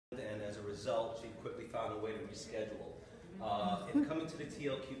result, she quickly found a way to reschedule. In coming to the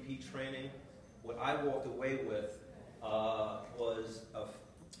TLQP training, what I walked away with was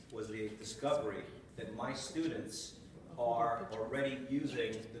the discovery that my students are already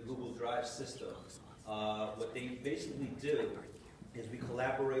using the Google Drive system. What they basically do is we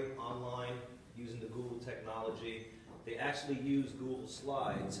collaborate online using the Google technology. They actually use Google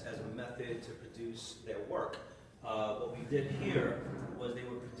Slides as a method to produce their work. What we did here was they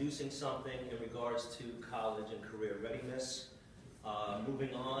were producing something in regards to college and career readiness.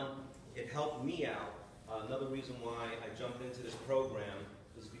 Moving on, it helped me out. Another reason why I jumped into this program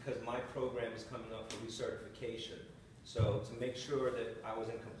is because my program is coming up for recertification. So to make sure that I was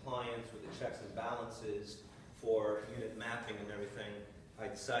in compliance with the checks and balances for unit mapping and everything, I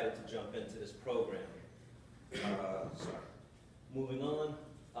decided to jump into this program. Moving on,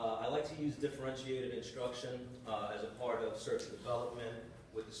 I like to use differentiated instruction as a part of search and development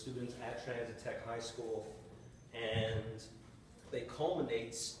with the students at Transit Tech High School, and they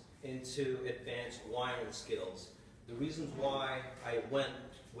culminates into advanced wiring skills. The reasons why I went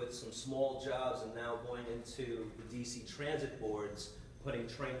with some small jobs and now going into the DC transit boards, putting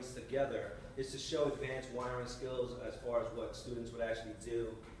trains together, is to show advanced wiring skills as far as what students would actually do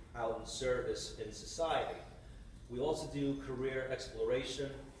out in service in society. We also do career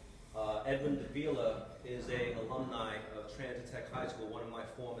exploration. Edwin Davila is an alumni of Transit Tech High School, one of my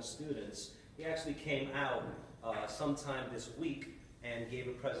former students. He actually came out sometime this week and gave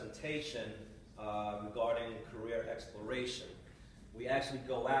a presentation regarding career exploration. We actually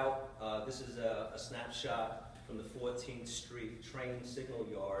go out, this is a snapshot from the 14th Street train signal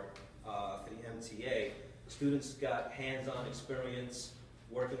yard for the MTA. Students got hands-on experience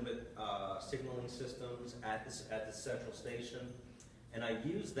working with signaling systems at the central station, and I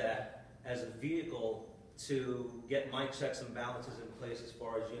use that as a vehicle to get my checks and balances in place as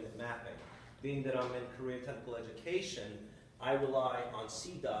far as unit mapping. Being that I'm in career technical education, I rely on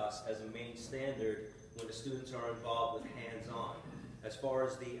CDOS as a main standard when the students are involved with hands-on. As far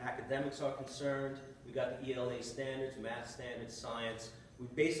as the academics are concerned, we got the ELA standards, math standards, science. We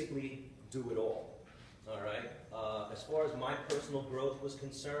basically do it all right? As far as my personal growth was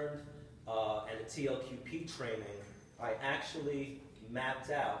concerned, and the TLQP training, I actually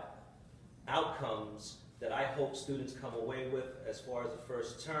mapped out outcomes that I hope students come away with as far as the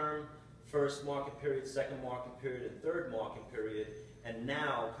first term, first marking period, second marking period, and third marking period. And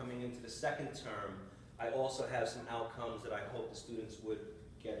now, coming into the second term, I also have some outcomes that I hope the students would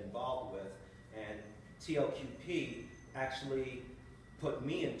get involved with. And TLQP actually put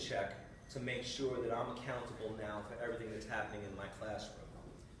me in check to make sure that I'm accountable now for everything that's happening in my classroom.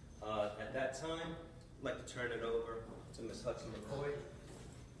 At that time, I'd like to turn it over to Ms. Hutson McKoy.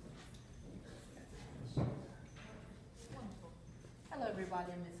 Hello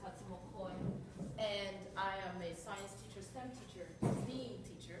everybody, I'm Ms. Hutson McKoy, and I am a science teacher, STEM teacher, STEAM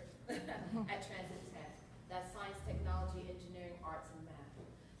teacher at Transit Tech. That's science, technology, engineering, arts, and math.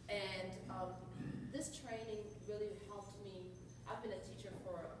 And this training really helped me. I've been a teacher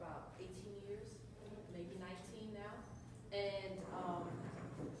for about 18 years, maybe 19 now, and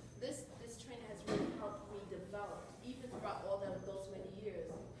this training has really helped me develop, even throughout all those many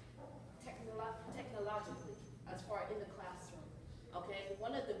years, technologically, as far in the classroom. Okay,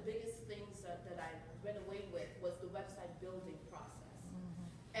 one of the biggest things that I went away with was the website building process.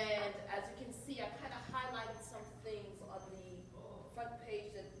 And as you can see, I kind of highlighted some things on the front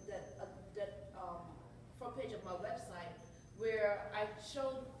page front page of my website, where I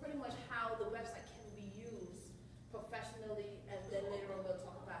showed pretty much how the website can be used professionally, and then later on we'll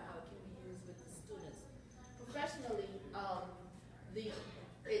talk about how it can be used with the students. Professionally,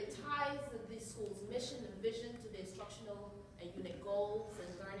 it ties the school's mission and vision to the instructional and unit goals and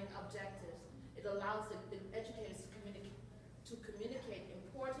learning objectives. It allows the educators to communicate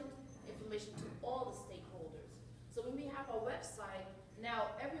important information to all the stakeholders. So when we have our website, now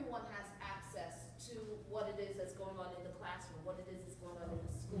everyone has access to what it is that's going on in the classroom, what it is that's going on in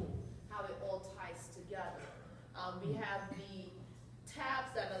the school, how it all ties together. We have the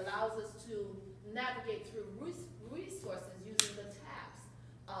tabs that allows us to navigate through resources using the tabs.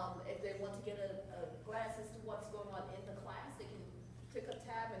 If they want to get a glance as to what's going on in the class, they can pick a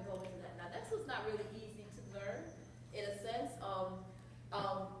tab and go into that. Now that was not really easy to learn, in a sense,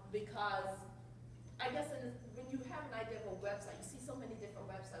 because I guess when you have an idea of a website, you see so many different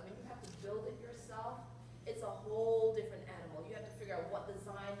websites. When you have to build it yourself, it's a whole different animal. You have to figure out what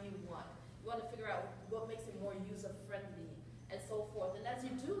design you want. You want to figure out what makes it more user-friendly and so forth. And as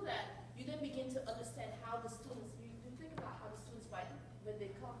you do that, you then begin to understand how the students, you think about how the students might, when they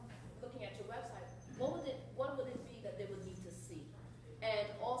come looking at your website, what would it be that they would need to see? And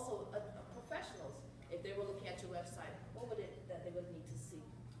also,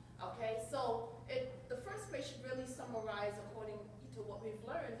 Okay, so the first page should really summarize, according to what we've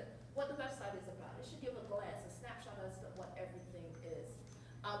learned, what the website is about. It should give a glance, a snapshot as to what everything is.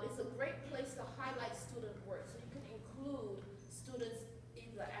 It's a great place to highlight student work, so you can include students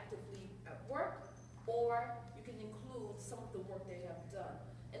either actively at work, or you can include some of the work they have done.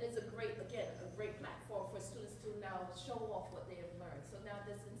 And it's a great, again, a great platform for students to now show off what they have learned. So now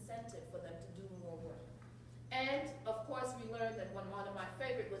there's incentive for them to do more work. And of course, we learned that one of my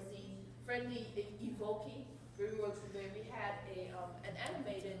favorite was the friendly evoking, where we had an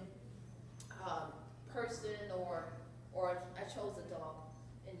animated person, or I chose a dog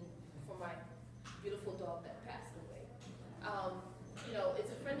for my beautiful dog that passed away. You know,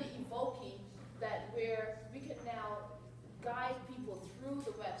 it's a friendly evoking where we can now guide people through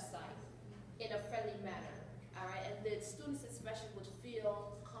the website in a friendly manner, all right? And the students especially would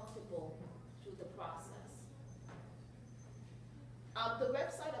feel comfortable through the process. The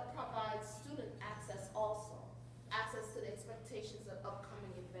website provides student access also, access to the expectations of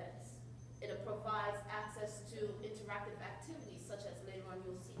upcoming events. It provides access to interactive activities, such as later on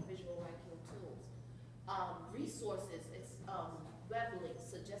you'll see visual ranking tools, resources, web links,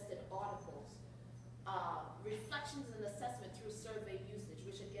 suggested articles, reflections and assessment through survey usage,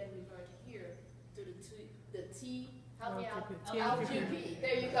 which again we learned here through the TLQP.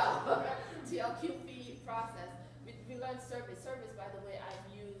 There you go. TLQP process. We learned surveys. Surveys, by the way, I've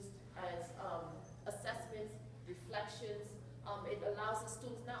used as assessments, reflections. It allows the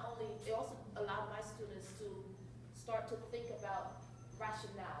students it also allowed my students to start to think about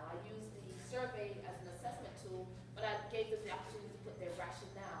rationale. I used the survey as an assessment tool, but I gave them the opportunity to put their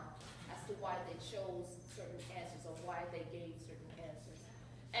rationale as to why they chose certain answers or why they gave certain answers.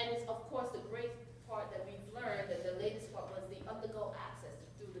 And it's, of course, the great part that we've learned, and the latest part was the undergo access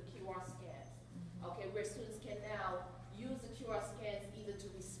through the QR scans. Okay, where students can now use the QR scans either to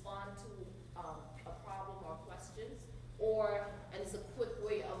respond to a problem or questions, and it's a quick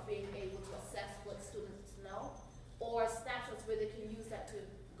way of being able to assess what students know, or snapshots where they can use that to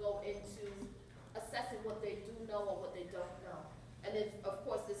go into assessing what they do know or what they don't know. And then, of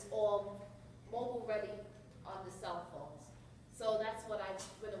course, it's all mobile ready on the cell phones. So that's what I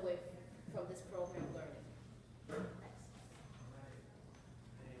went away from this program learning. Next.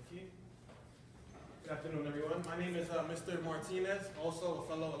 Thank you. Good afternoon, everyone. My name is Mr. Martinez, also a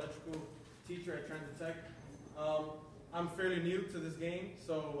fellow electrical teacher at Transit Tech. I'm fairly new to this game,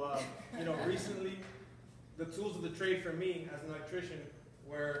 so you know, recently the tools of the trade for me as an electrician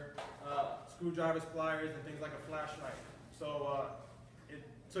were screwdrivers, pliers, and things like a flashlight. So it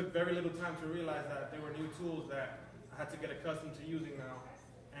took very little time to realize that there were new tools that I had to get accustomed to using now,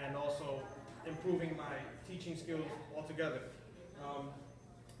 and also improving my teaching skills altogether.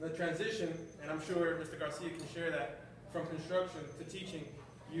 The transition, and I'm sure Mr. Garcia can share that, from construction to teaching,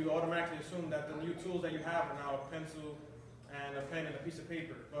 you automatically assume that the new tools that you have are now a pencil and a pen and a piece of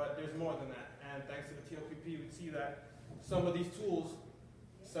paper, but there's more than that. And thanks to the TLQP, we see that some of these tools,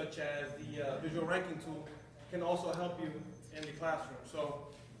 such as the visual ranking tool, can also help you in the classroom. So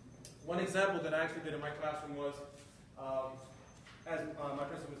one example that I actually did in my classroom was, as my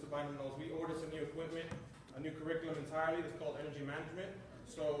principal, Mr. Bynum, knows, we ordered some new equipment, a new curriculum entirely. It's called energy management.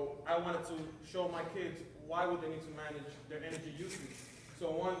 So I wanted to show my kids why would they need to manage their energy usage. So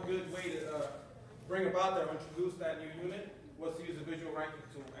one good way to bring about that or introduce that new unit was to use a visual ranking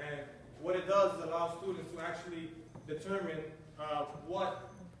tool. And what it does is allow students to actually determine what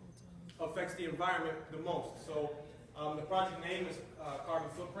affects the environment the most. So the project name is Carbon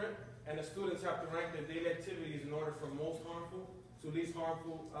Footprint, and the students have to rank their daily activities in order from most harmful to least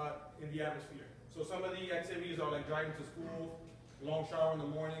harmful in the atmosphere. So some of the activities are like driving to school, long shower in the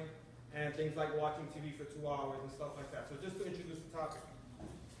morning, and things like watching TV for 2 hours and stuff like that. So just to introduce the topic.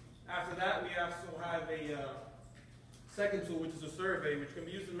 After that, we also have a second tool, which is a survey, which can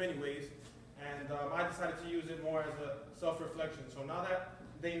be used in many ways. And I decided to use it more as a self-reflection. So now that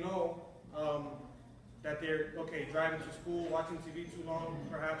they know that they're, okay, driving to school, watching TV too long,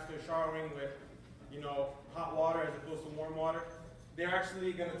 perhaps they're showering with, you know, hot water as opposed to warm water, they're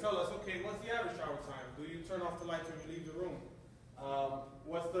actually going to tell us, okay, what's the average shower time? Do you turn off the lights when you leave the room?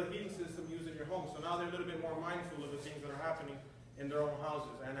 What's the heating system used in your home? So now they're a little bit more mindful of the things that are happening in their own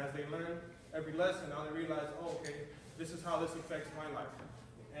houses. And as they learn every lesson, now they realize, oh, okay, this is how this affects my life.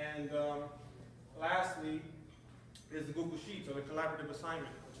 And lastly is the Google Sheets, or the collaborative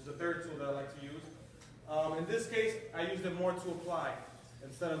assignment, which is the third tool that I like to use. In this case, I use it more to apply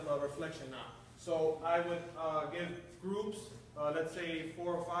instead of reflection now. So I would give groups, let's say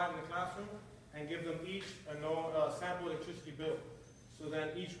 4 or 5 in the classroom, and give them each a sample electricity bill. So then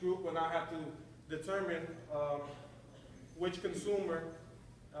each group will now have to determine which consumer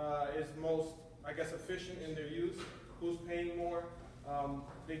is most, I guess, efficient in their use, who's paying more.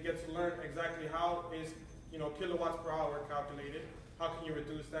 They get to learn exactly how is, kilowatts per hour calculated. How can you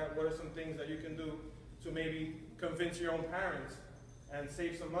reduce that? What are some things that you can do to maybe convince your own parents and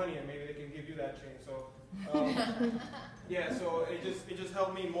save some money, and maybe they can give you that change. So, yeah, so it just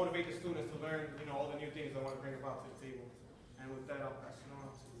helped me motivate the students to learn, all the new things I want to bring about to the table. And with that, I'll pass it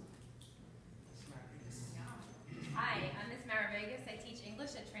on to Ms. Vegas. Hi, I'm Ms. Mara Vegas. I teach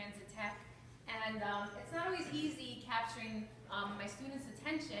English at Transit Tech, and it's not always easy capturing my students'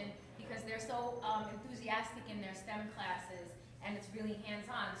 attention because they're so enthusiastic in their STEM classes, and it's really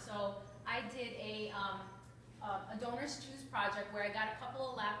hands-on. So I did a Donors Choose project where I got a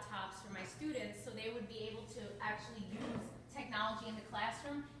couple of laptops for my students so they would be able to actually use technology in the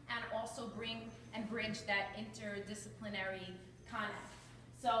classroom and also bring and bridge that interdisciplinary connect.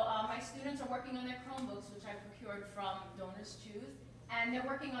 So my students are working on their Chromebooks, which I procured from Donors Choose, and they're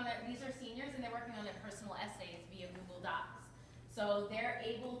working on these are seniors, and they're working on their personal essays via Google Docs. So they're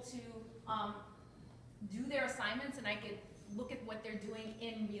able to do their assignments, and I could look at what they're doing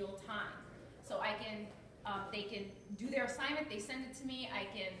in real time. So I can they can do their assignment, they send it to me, I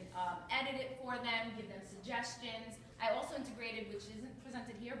can edit it for them, give them suggestions. I also integrated, which isn't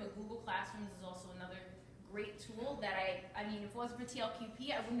presented here, but Google Classrooms is also another great tool that I mean, if it wasn't for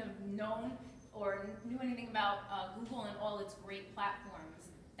TLQP, I wouldn't have known or knew anything about Google and all its great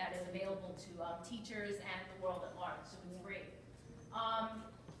platforms that is available to teachers and the world at large, so it's great.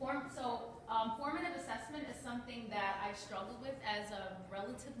 Formative assessment is something that I've struggled with as a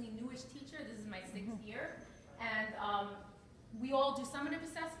relatively newish teacher. This is my 6th year. And we all do summative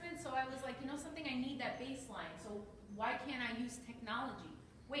assessment, so I was like, something, I need that baseline. So why can't I use technology?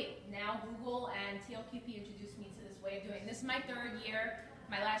 Wait, now Google and TLQP introduced me to this way of doing it. This is my 3rd year,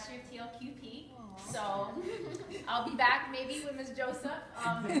 my last year of TLQP. So I'll be back maybe with Ms. Joseph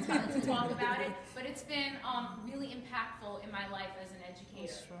to talk about it. But it's been really impactful in my life as an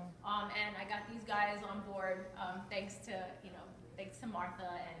educator. And I got these guys on board thanks to Martha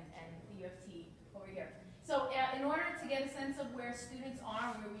and the U of T over here. So in order to get a sense of where students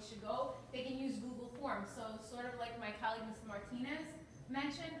are and where we should go, they can use Google Forms. So sort of like my colleague Mr. Martinez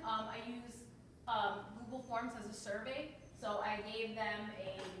mentioned, I use Google Forms as a survey. So I gave them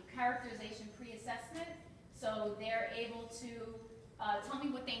a characterization pre-assessment, so they're able to tell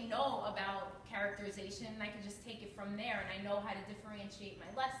me what they know about characterization, and I can just take it from there, and I know how to differentiate my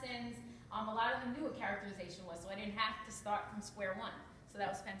lessons. A lot of them knew what characterization was, so I didn't have to start from square one. So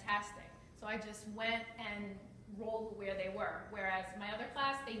that was fantastic. So I just went and rolled where they were, whereas my other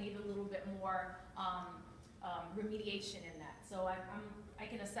class, they needed a little bit more remediation in that. So I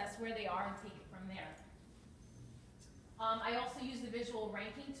can assess where they are and take it from there. I also use the visual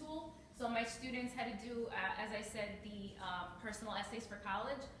ranking tool. So my students had to do, as I said, the personal essays for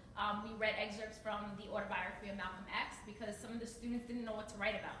college. We read excerpts from the autobiography of Malcolm X because some of the students didn't know what to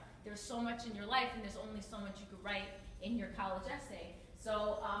write about. There's so much in your life and there's only so much you could write in your college essay.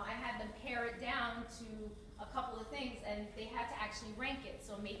 So I had them pare it down to a couple of things and they had to actually rank it.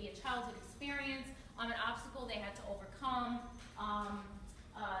 So maybe a childhood experience, an obstacle they had to overcome,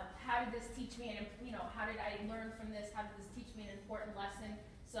 how did this teach me, and how did I learn from this? How did this teach me an important lesson?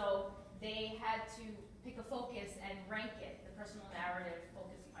 So they had to pick a focus and rank it, the personal narrative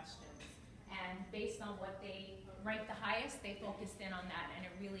focus questions. And based on what they ranked the highest, they focused in on that, and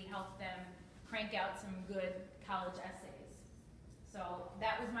it really helped them crank out some good college essays. So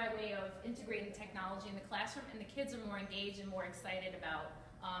that was my way of integrating technology in the classroom, and the kids are more engaged and more excited about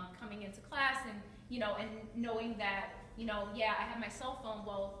coming into class, and and knowing that yeah, I have my cell phone.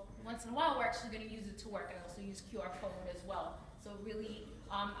 Well, once in a while, we're actually going to use it to work. I also use QR code as well. So really,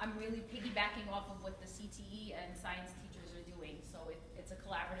 I'm really piggybacking off of what the CTE and science teachers are doing. So it's a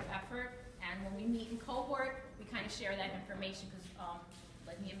collaborative effort. And when we meet in cohort, we kind of share that information because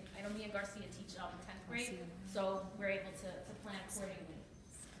like I know me and Garcia teach 10th grade, so we're able to plan accordingly.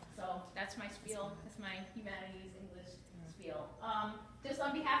 So that's my spiel. That's my humanities English spiel. Just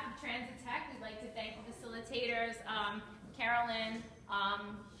on behalf of Transit Tech, we'd like to thank the facilitators, Carolyn,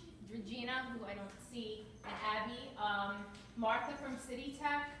 Regina, who I don't see, and Abby, Martha from City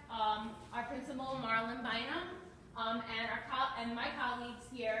Tech, our principal, Marlon Bynum, and my colleagues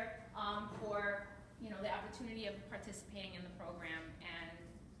here for the opportunity of participating in the program, and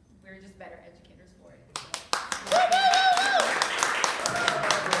we're just better educators.